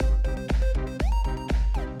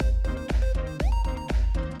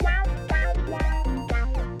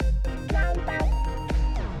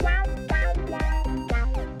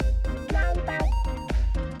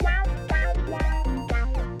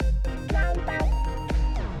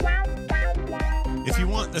if you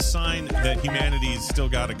want a sign that humanity's still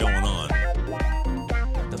got it going on.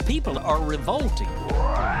 The people are revolting.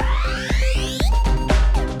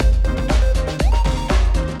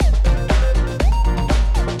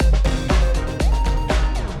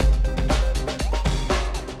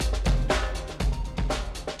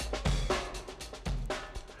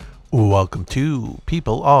 Welcome to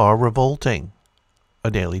People Are Revolting,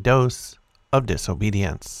 a daily dose of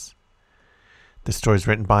disobedience. This story is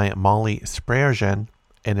written by Molly Sprergen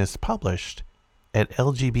and is published at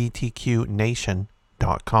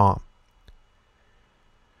lgbtqnation.com.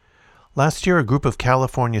 Last year, a group of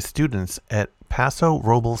California students at Paso,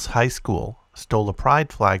 Robles High School stole a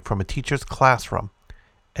pride flag from a teacher's classroom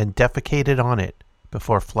and defecated on it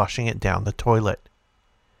before flushing it down the toilet.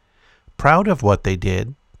 Proud of what they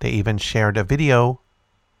did, they even shared a video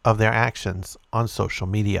of their actions on social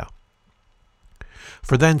media.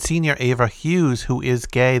 For then senior Ava Hughes, who is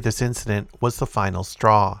gay, this incident was the final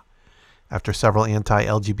straw. After several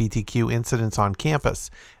anti-LGBTQ incidents on campus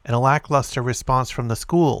and a lackluster response from the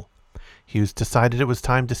school, Hughes decided it was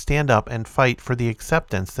time to stand up and fight for the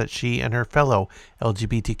acceptance that she and her fellow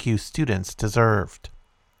LGBTQ students deserved.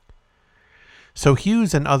 So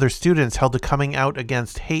Hughes and other students held a coming out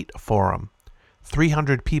against hate forum.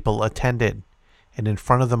 300 people attended, and in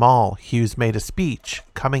front of them all, Hughes made a speech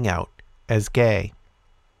coming out as gay.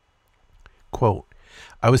 Quote,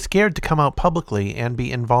 "I was scared to come out publicly and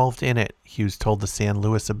be involved in it," Hughes told the San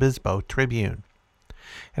Luis Obispo Tribune.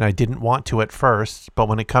 "And I didn't want to at first, but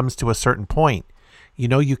when it comes to a certain point,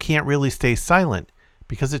 you can't really stay silent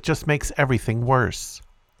because it just makes everything worse."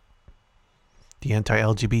 The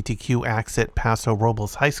anti-LGBTQ acts at Paso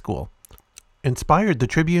Robles High School inspired the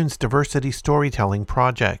Tribune's diversity storytelling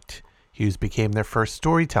project. Hughes became their first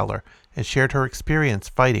storyteller and shared her experience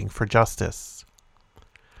fighting for justice.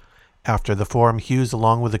 After the forum, Hughes,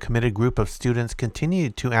 along with a committed group of students,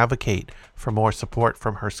 continued to advocate for more support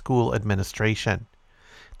from her school administration.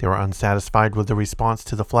 They were unsatisfied with the response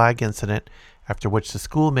to the flag incident, after which the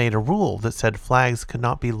school made a rule that said flags could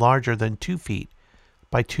not be larger than 2 feet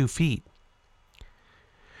by 2 feet.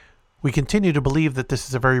 "We continue to believe that this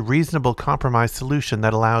is a very reasonable compromise solution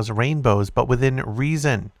that allows rainbows, but within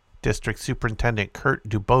reason," District Superintendent Kurt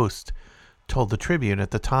Dubost told the Tribune at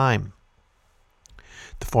the time.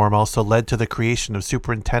 The forum also led to the creation of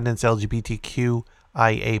Superintendent's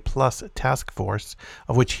LGBTQIA+ task force,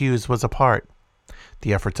 of which Hughes was a part.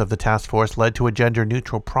 The efforts of the task force led to a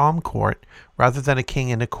gender-neutral prom court rather than a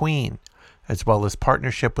king and a queen, as well as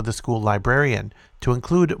partnership with the school librarian to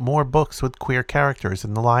include more books with queer characters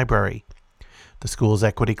in the library. The school's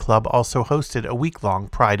Equity Club also hosted a week-long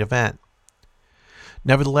Pride event.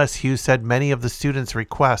 Nevertheless, Hughes said many of the students'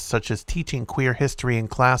 requests, such as teaching queer history in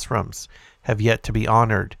classrooms, have yet to be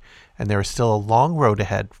honored, and there is still a long road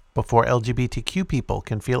ahead before LGBTQ people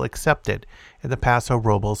can feel accepted in the Paso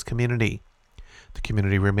Robles community. The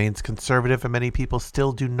community remains conservative, and many people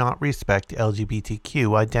still do not respect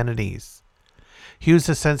LGBTQ identities. Hughes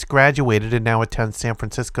has since graduated and now attends San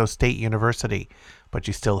Francisco State University, but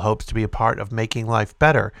she still hopes to be a part of making life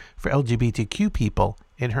better for LGBTQ people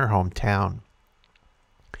in her hometown.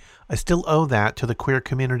 "I still owe that to the queer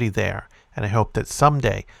community there, and I hope that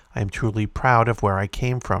someday I am truly proud of where I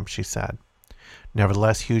came from," she said.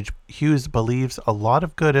 Nevertheless, Hughes believes a lot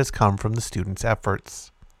of good has come from the students'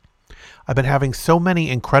 efforts. "I've been having so many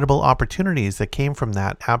incredible opportunities that came from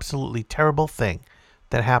that absolutely terrible thing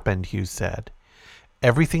that happened," Hughes said.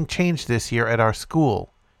 "Everything changed this year at our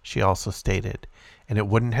school," she also stated, "and it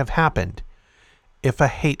wouldn't have happened if a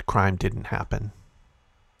hate crime didn't happen."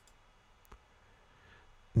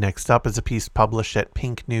 Next up is a piece published at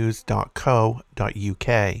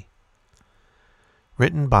pinknews.co.uk,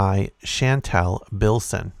 written by Chantel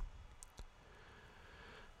Bilson.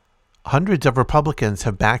 Hundreds of Republicans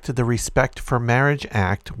have backed the Respect for Marriage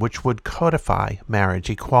Act, which would codify marriage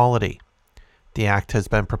equality. The act has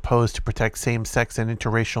been proposed to protect same-sex and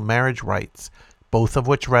interracial marriage rights, both of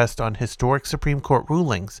which rest on historic Supreme Court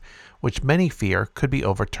rulings, which many fear could be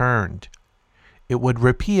overturned. It would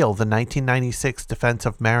repeal the 1996 Defense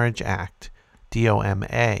of Marriage Act,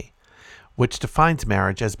 DOMA, which defines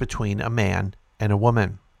marriage as between a man and a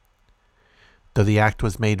woman. Though the act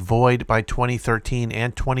was made void by 2013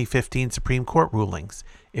 and 2015 Supreme Court rulings,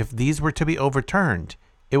 if these were to be overturned,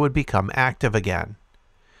 it would become active again.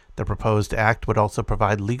 The proposed act would also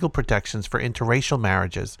provide legal protections for interracial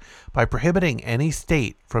marriages by prohibiting any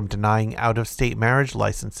state from denying out-of-state marriage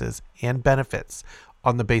licenses and benefits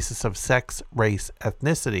on the basis of sex, race,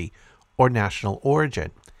 ethnicity, or national origin,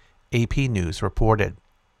 AP News reported.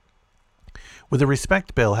 With the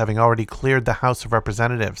Respect Bill having already cleared the House of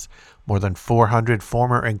Representatives, more than 400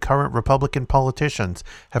 former and current Republican politicians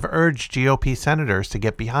have urged GOP senators to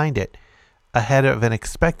get behind it ahead of an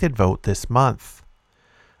expected vote this month.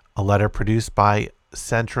 A letter produced by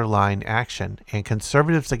Centerline Action and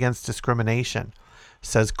Conservatives Against Discrimination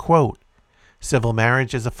says, quote, "Civil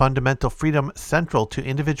marriage is a fundamental freedom central to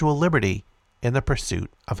individual liberty in the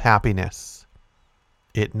pursuit of happiness."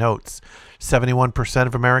 It notes 71%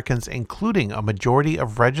 of Americans, including a majority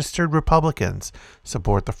of registered Republicans,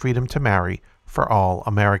 support the freedom to marry for all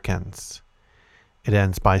Americans. It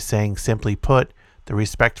ends by saying, simply put, the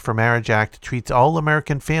Respect for Marriage Act treats all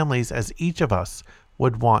American families as each of us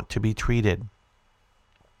would want to be treated.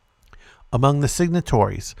 Among the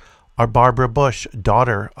signatories are Barbara Bush,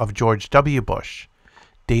 daughter of George W. Bush,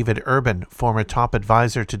 David Urban, former top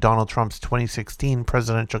advisor to Donald Trump's 2016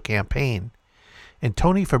 presidential campaign, and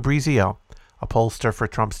Tony Fabrizio, a pollster for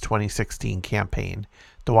Trump's 2016 campaign,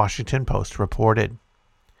 the Washington Post reported.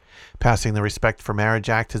 Passing the Respect for Marriage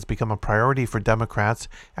Act has become a priority for Democrats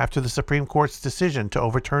after the Supreme Court's decision to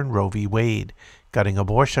overturn Roe v. Wade, gutting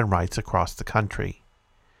abortion rights across the country.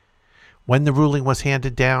 When the ruling was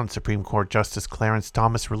handed down, Supreme Court Justice Clarence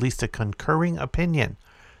Thomas released a concurring opinion,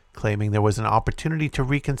 claiming there was an opportunity to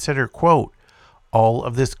reconsider, quote, all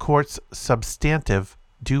of this court's substantive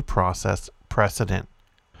due process precedent.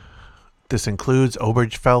 This includes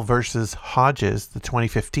Obergefell versus Hodges, the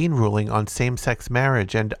 2015 ruling on same-sex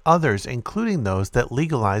marriage, and others, including those that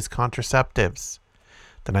legalize contraceptives.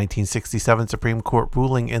 The 1967 Supreme Court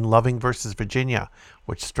ruling in Loving versus Virginia,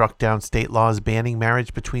 which struck down state laws banning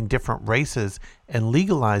marriage between different races and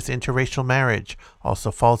legalized interracial marriage,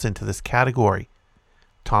 also falls into this category.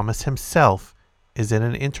 Thomas himself is in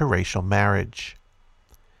an interracial marriage.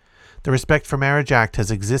 The Respect for Marriage Act has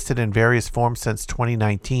existed in various forms since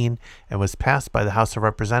 2019 and was passed by the House of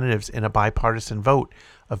Representatives in a bipartisan vote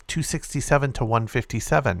of 267 to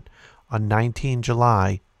 157 on 19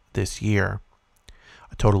 July this year.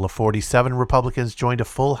 A total of 47 Republicans joined a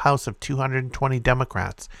full House of 220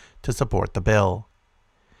 Democrats to support the bill.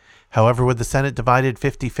 However, with the Senate divided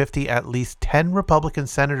 50-50, at least 10 Republican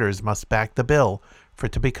senators must back the bill for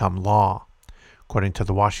it to become law. According to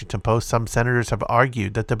the Washington Post, some senators have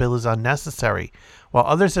argued that the bill is unnecessary, while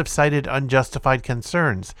others have cited unjustified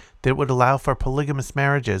concerns that it would allow for polygamous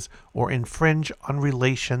marriages or infringe on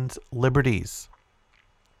relations' liberties.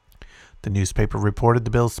 The newspaper reported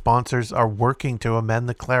the bill's sponsors are working to amend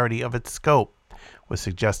the clarity of its scope, with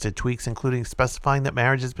suggested tweaks including specifying that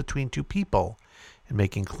marriage is between two people and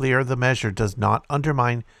making clear the measure does not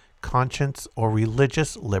undermine conscience or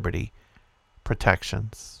religious liberty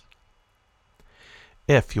protections.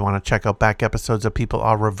 If you want to check out back episodes of People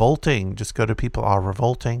Are Revolting, just go to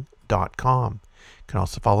peoplearerevolting.com. You can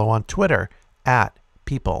also follow on Twitter at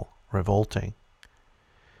People Revolting.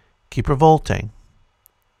 Keep revolting,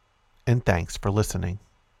 and thanks for listening.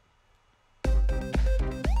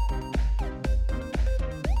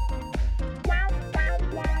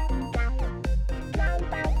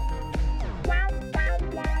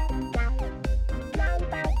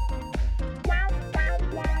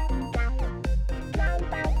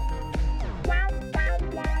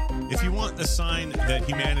 If you want a sign that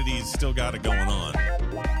humanity's still got it going on,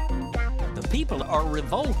 The people are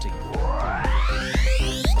revolting.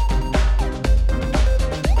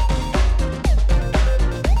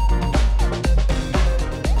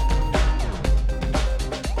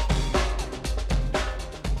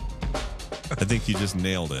 I think you just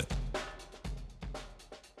nailed it.